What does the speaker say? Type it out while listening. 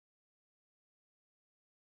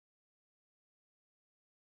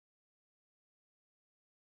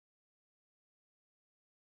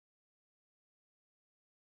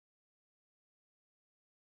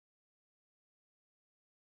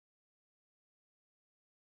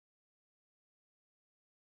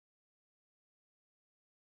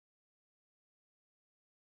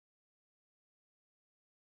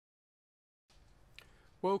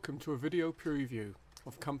Welcome to a video preview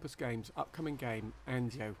of Compass Games' upcoming game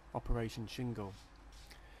Anzio Operation Shingle.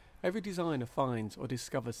 Every designer finds or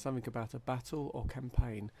discovers something about a battle or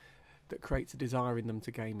campaign that creates a desire in them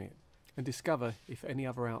to game it, and discover if any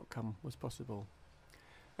other outcome was possible.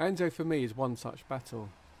 Anzio for me is one such battle.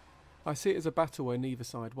 I see it as a battle where neither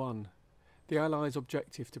side won. The Allies'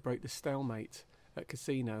 objective to break the stalemate at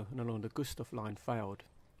Cassino and along the Gustav line failed,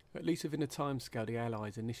 at least within the timescale the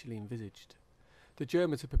Allies initially envisaged. The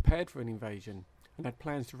Germans had prepared for an invasion and had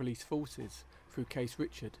plans to release forces through Case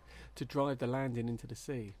Richard to drive the landing into the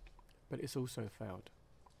sea, but it's also failed.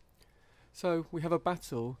 So we have a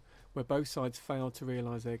battle where both sides failed to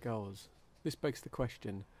realise their goals. This begs the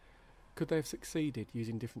question, could they have succeeded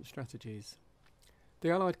using different strategies?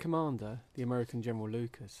 The Allied commander, the American General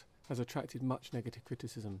Lucas, has attracted much negative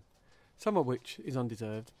criticism, some of which is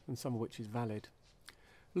undeserved and some of which is valid.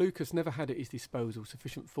 Lucas never had at his disposal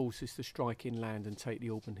sufficient forces to strike inland and take the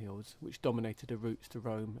Alban Hills, which dominated the routes to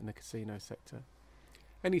Rome and the Cassino sector.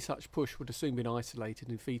 Any such push would have soon been isolated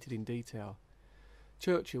and defeated in detail.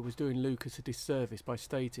 Churchill was doing Lucas a disservice by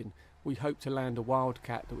stating, "We hope to land a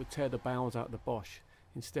wildcat that would tear the bowels out of the Boche.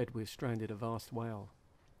 Instead we have stranded a vast whale."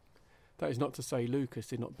 That is not to say Lucas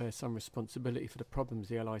did not bear some responsibility for the problems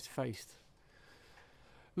the Allies faced.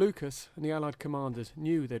 Lucas and the Allied commanders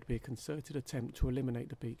knew there would be a concerted attempt to eliminate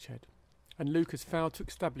the beachhead, and Lucas failed to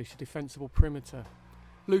establish a defensible perimeter.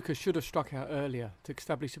 Lucas should have struck out earlier to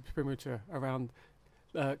establish a perimeter around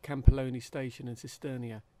Campoloni Station and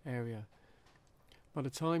Cisternia area. By the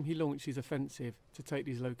time he launched his offensive to take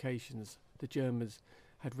these locations, the Germans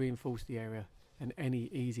had reinforced the area and any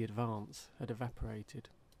easy advance had evaporated.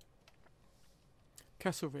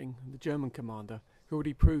 Kesselring, the German commander, who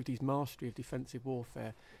already proved his mastery of defensive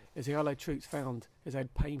warfare as the Allied troops found as they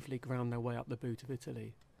had painfully ground their way up the boot of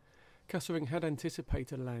Italy. Kesselring had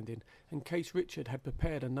anticipated a landing, and Case Richard had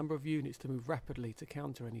prepared a number of units to move rapidly to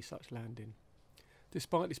counter any such landing.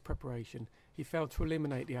 Despite this preparation, he failed to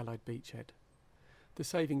eliminate the Allied beachhead. The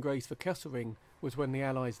saving grace for Kesselring was when the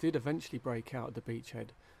Allies did eventually break out of the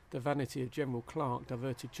beachhead, the vanity of General Clark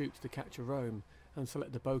diverted troops to capture Rome and so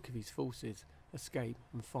let the bulk of his forces escape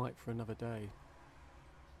and fight for another day.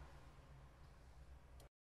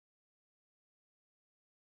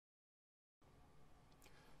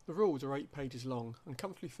 The rules are 8 pages long and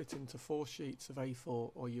comfortably fit into 4 sheets of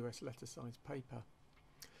A4 or US letter-sized paper.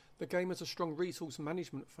 The game has a strong resource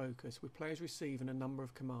management focus, with players receiving a number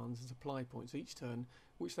of commands and supply points each turn,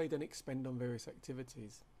 which they then expend on various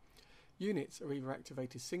activities. Units are either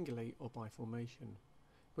activated singly or by formation,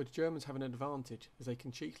 but the Germans have an advantage as they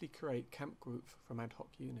can cheekily create camp groups from ad hoc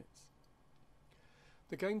units.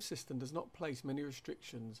 The game system does not place many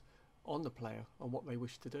restrictions on the player on what they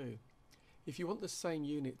wish to do. If you want the same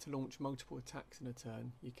unit to launch multiple attacks in a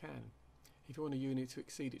turn, you can. If you want a unit to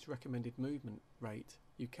exceed its recommended movement rate,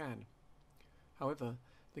 you can. However,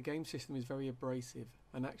 the game system is very abrasive,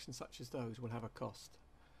 and actions such as those will have a cost.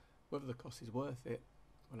 Whether the cost is worth it,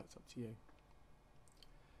 well, that's up to you.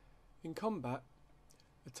 In combat,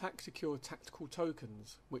 attacks secure tactical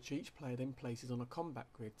tokens, which each player then places on a combat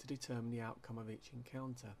grid to determine the outcome of each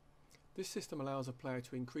encounter. This system allows a player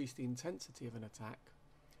to increase the intensity of an attack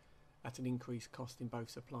at an increased cost in both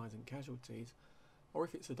supplies and casualties, or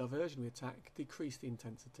if it's a diversionary attack, decrease the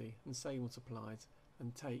intensity and save on supplies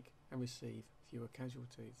and take and receive fewer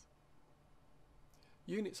casualties.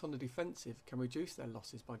 Units on the defensive can reduce their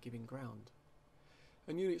losses by giving ground,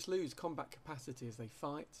 and units lose combat capacity as they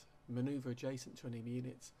fight, manoeuvre adjacent to enemy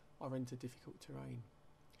units, or enter difficult terrain.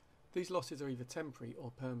 These losses are either temporary or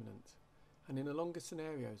permanent, and in the longer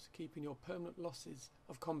scenarios, keeping your permanent losses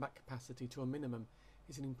of combat capacity to a minimum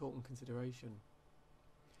is an important consideration.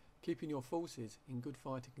 Keeping your forces in good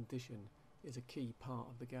fighting condition is a key part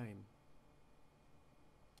of the game.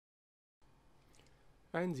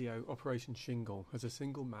 Anzio Operation Shingle has a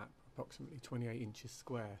single map, approximately 28 inches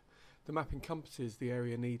square. The map encompasses the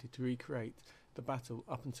area needed to recreate the battle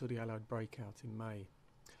up until the Allied breakout in May.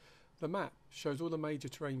 The map shows all the major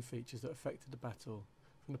terrain features that affected the battle,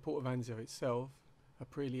 from the port of Anzio itself,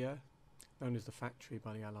 Aprilia, known as the factory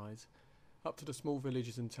by the Allies, up to the small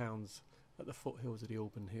villages and towns at the foothills of the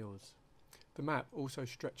Alban Hills. The map also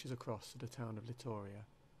stretches across to the town of Littoria.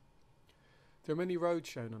 There are many roads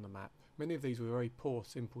shown on the map. Many of these were very poor,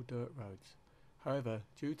 simple dirt roads. However,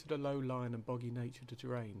 due to the low lying and boggy nature of the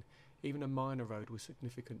terrain, even a minor road was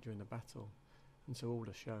significant during the battle, and so all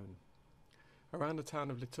are shown. Around the town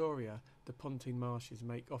of Littoria, the Pontine marshes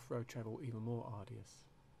make off-road travel even more arduous.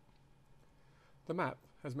 The map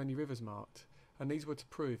has many rivers marked, and these were to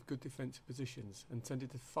prove good defensive positions and tended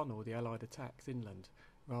to funnel the Allied attacks inland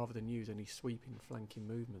rather than use any sweeping flanking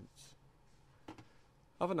movements.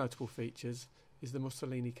 Other notable features is the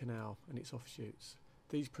Mussolini Canal and its offshoots.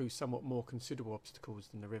 These proved somewhat more considerable obstacles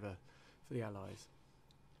than the river for the Allies.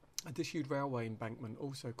 A disused railway embankment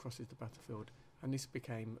also crosses the battlefield, and this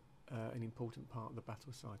became an important part of the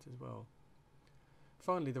battle site as well.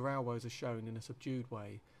 Finally, the railways are shown in a subdued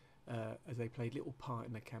way as they played little part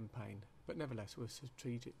in the campaign, but nevertheless were of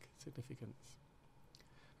strategic significance.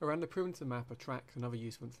 Around the perimeter of the map are tracks and other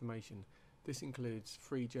useful information. This includes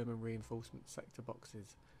 3 German reinforcement sector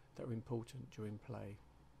boxes that were important during play.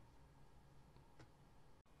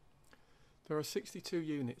 There are 62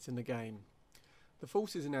 units in the game. The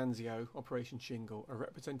forces in Anzio, Operation Shingle, are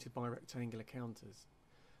represented by rectangular counters.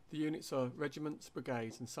 The units are regiments,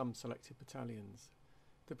 brigades and some selected battalions.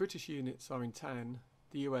 The British units are in tan,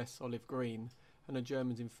 the US olive green and the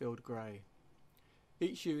Germans in field grey.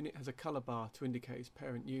 Each unit has a colour bar to indicate its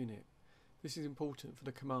parent unit. This is important for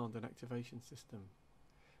the command and activation system.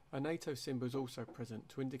 A NATO symbol is also present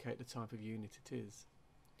to indicate the type of unit it is.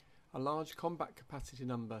 A large combat capacity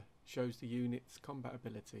number shows the unit's combat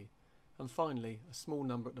ability, and finally a small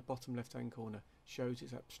number at the bottom left hand corner shows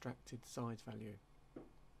its abstracted size value.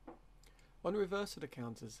 On the reverse of the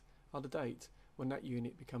counters are the date when that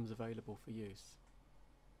unit becomes available for use.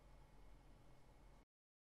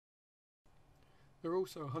 There are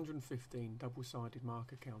also 115 double-sided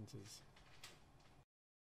marker counters.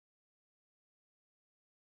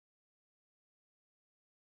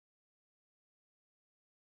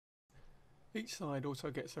 Each side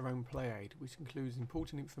also gets their own play aid, which includes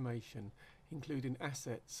important information, including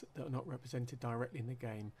assets that are not represented directly in the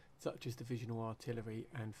game, such as divisional artillery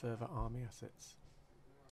and further army assets.